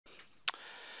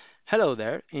Hello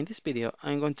there, in this video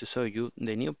I'm going to show you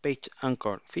the new page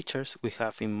anchor features we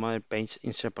have in Modern Page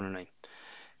in SharePoint Online.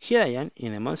 Here I am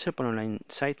in a Modern SharePoint Online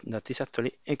site that is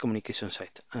actually a communication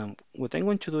site, and what I'm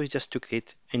going to do is just to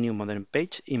create a new modern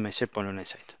page in my SharePoint Online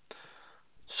site.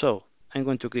 So I'm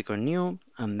going to click on new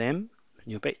and then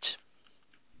new page.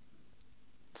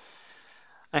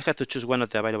 I have to choose one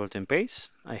of the available templates.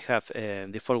 I have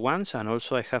default ones and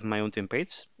also I have my own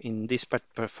templates. In this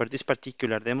for this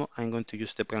particular demo I'm going to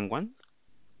use the blank one,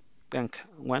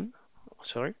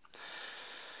 sorry.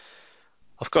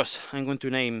 Of course, I'm going to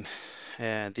name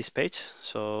this page.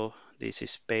 So this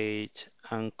is page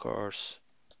anchors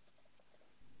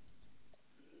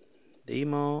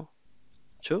demo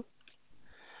 2.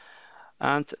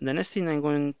 And the next thing I'm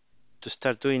going to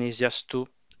start doing is just to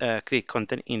create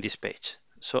content in this page.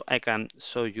 So I can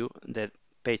show you the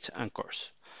page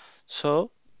anchors.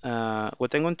 So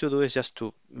what I'm going to do is just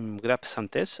to grab some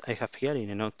text I have here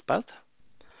in a notepad.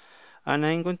 And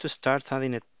I'm going to start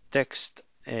adding a text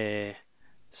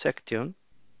section,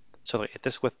 sorry, a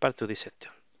text web part to this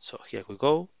section. So here we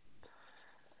go.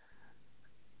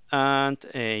 And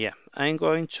yeah, I'm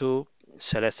going to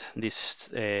select this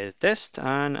text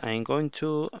and I'm going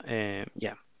to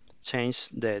yeah, change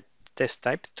the text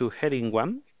type to heading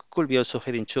 1. Could be also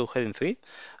heading 2, heading 3.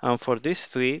 And for these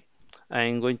 3,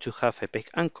 I'm going to have a page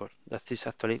anchor. That is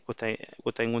actually what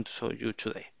I'm going to show you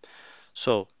today.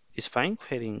 So it's fine,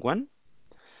 heading 1.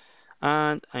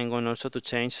 And I'm going also to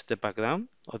change the background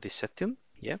of this section.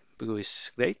 Yeah, blue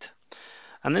is great.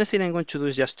 And the next thing I'm going to do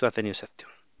is just to add a new section.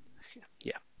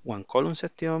 Yeah, one column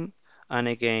section, and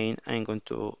again I'm going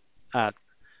to add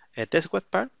a text web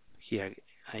part. Here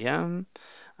I am,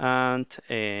 and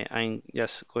I'm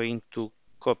just going to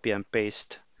copy and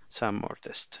paste some more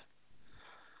text.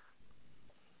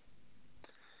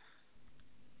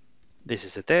 This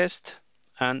is the text,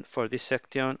 and for this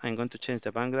section I'm going to change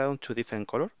the background to different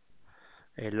color,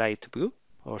 a light blue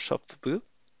or soft blue.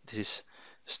 This is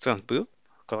strong blue,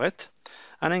 correct?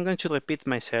 And I'm going to repeat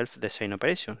myself the same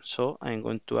operation. So I'm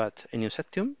going to add a new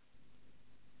section,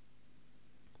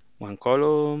 one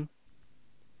column,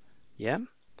 yeah,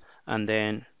 and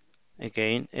then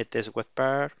again a text web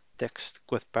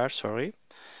part, sorry,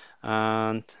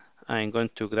 and I'm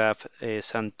going to grab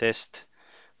some text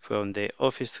from the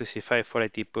Office 365 for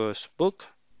IT Plus book,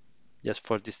 just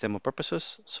for this demo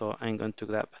purposes. So I'm going to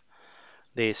grab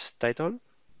this title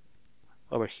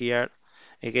over here.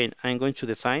 Again, I'm going to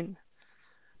define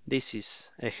this is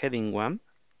a heading 1,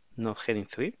 not heading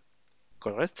 3,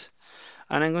 correct?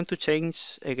 And I'm going to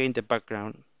change again the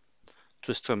background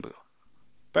to strong blue.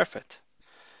 Perfect.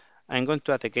 I'm going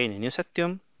to add again a new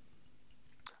section,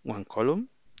 one column,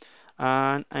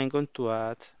 and I'm going to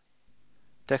add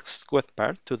text web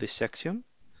part to this section,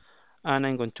 and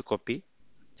I'm going to copy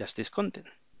just this content.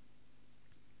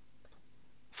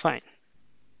 Fine.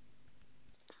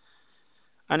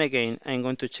 And again, I'm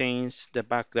going to change the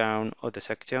background of the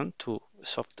section to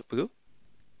soft blue.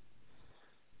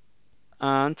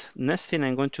 And next thing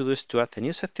I'm going to do is to add a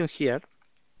new section here,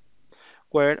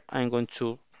 where I'm going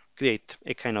to create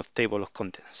a kind of table of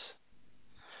contents.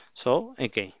 So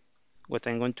again, what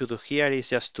I'm going to do here is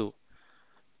just to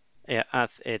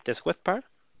add a text web part,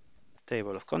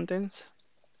 table of contents.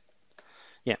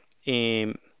 Yeah,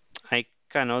 I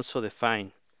can also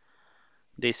define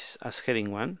this as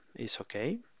heading 1, is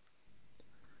okay.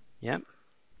 Yeah,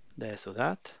 let's do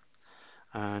that.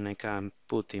 And I can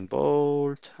put in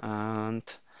bold, and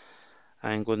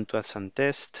I'm going to add some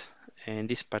text. In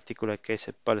this particular case,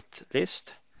 a bullet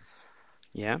list.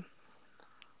 Yeah,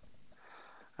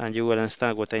 and you will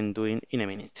understand what I'm doing in a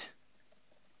minute.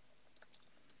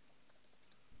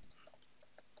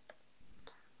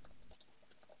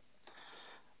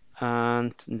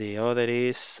 And the other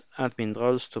is admin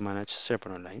roles to manage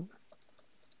SharePoint Online.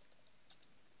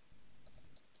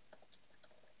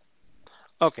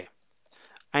 Okay,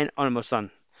 I'm almost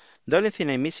done. The only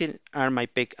thing I'm missing are my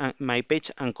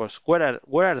page anchors.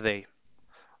 Where are they?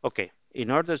 Okay, in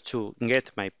order to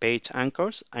get my page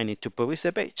anchors, I need to publish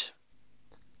the page.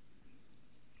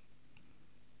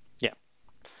 Yeah,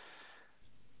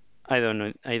 I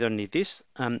don't need this.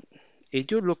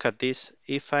 If you look at this,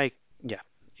 if I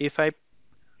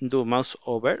do mouse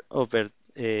over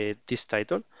this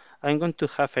title, I'm going to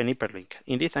have an hyperlink.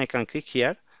 Indeed, I can click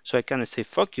here, so I can stay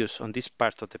focused on this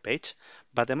part of the page.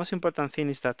 But the most important thing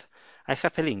is that I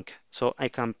have a link, so I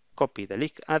can copy the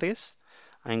link address.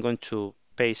 I'm going to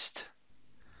paste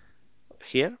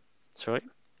here, sorry.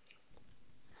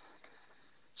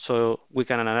 So we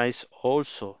can analyze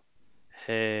also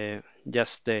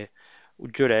just the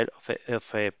URL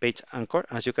of a page anchor.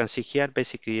 As you can see here,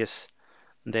 basically is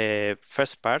The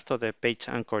first part of the page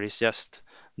anchor is just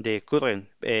the current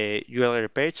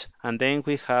URL page, and then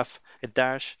we have a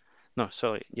dash. No,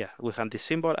 sorry, yeah, we have this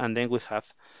symbol, and then we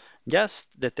have just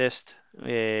the text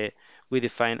we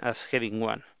define as heading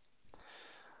 1.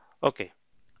 Okay,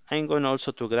 I'm going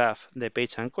also to grab the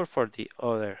page anchor for the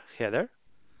other header.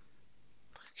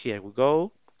 Here we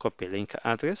go, copy link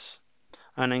address,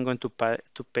 and I'm going to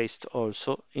paste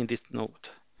also in this node,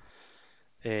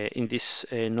 in this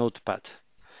notepad.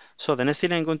 So the next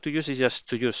thing I'm going to use is just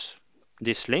to use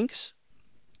these links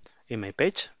in my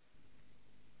page.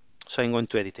 So I'm going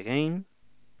to edit again.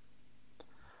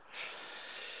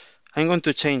 I'm going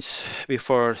to change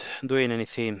before doing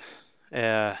anything,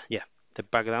 yeah, the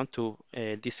background to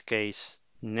this case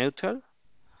neutral.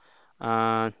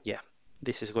 And yeah,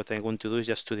 this is what I'm going to do, is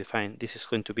just to define this is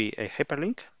going to be a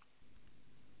hyperlink.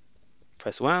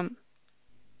 First one.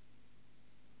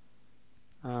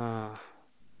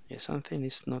 Yeah, something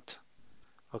is not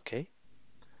okay.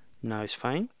 Now it's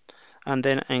fine. And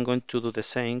then I'm going to do the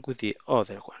same with the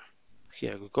other one.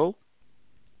 Here we go.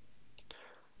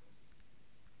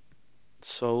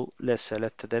 So let's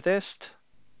select the test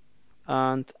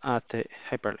and add the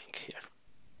hyperlink here.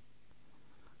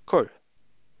 Cool.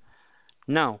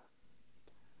 Now,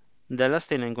 the last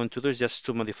thing I'm going to do is just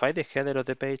to modify the header of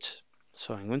the page.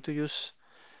 So I'm going to use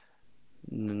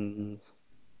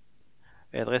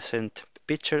a recent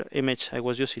picture image I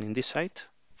was using in this site.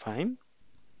 Fine.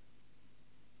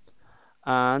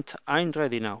 And I'm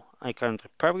ready now. I can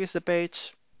republish the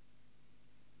page.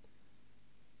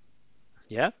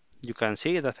 Yeah, you can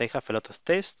see that I have a lot of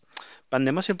text. But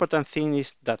the most important thing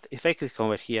is that if I click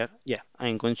over here, yeah,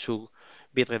 I'm going to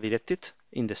be redirected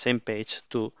in the same page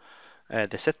to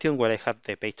the section where I have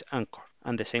the page anchor,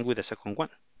 and the same with the second one.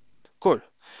 Cool.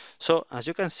 So as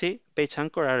you can see, page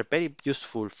anchor are a very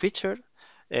useful feature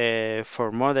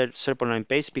for modern SharePoint Online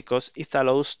page, because it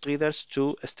allows readers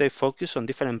to stay focused on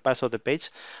different parts of the page,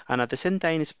 and at the same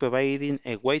time is providing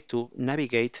a way to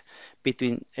navigate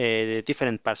between the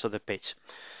different parts of the page.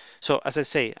 So as I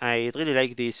say, I really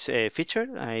like this feature.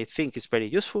 I think it's very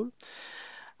useful.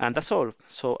 And that's all.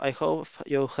 So I hope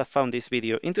you have found this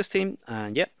video interesting.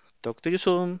 And yeah, talk to you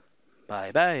soon.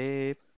 Bye bye.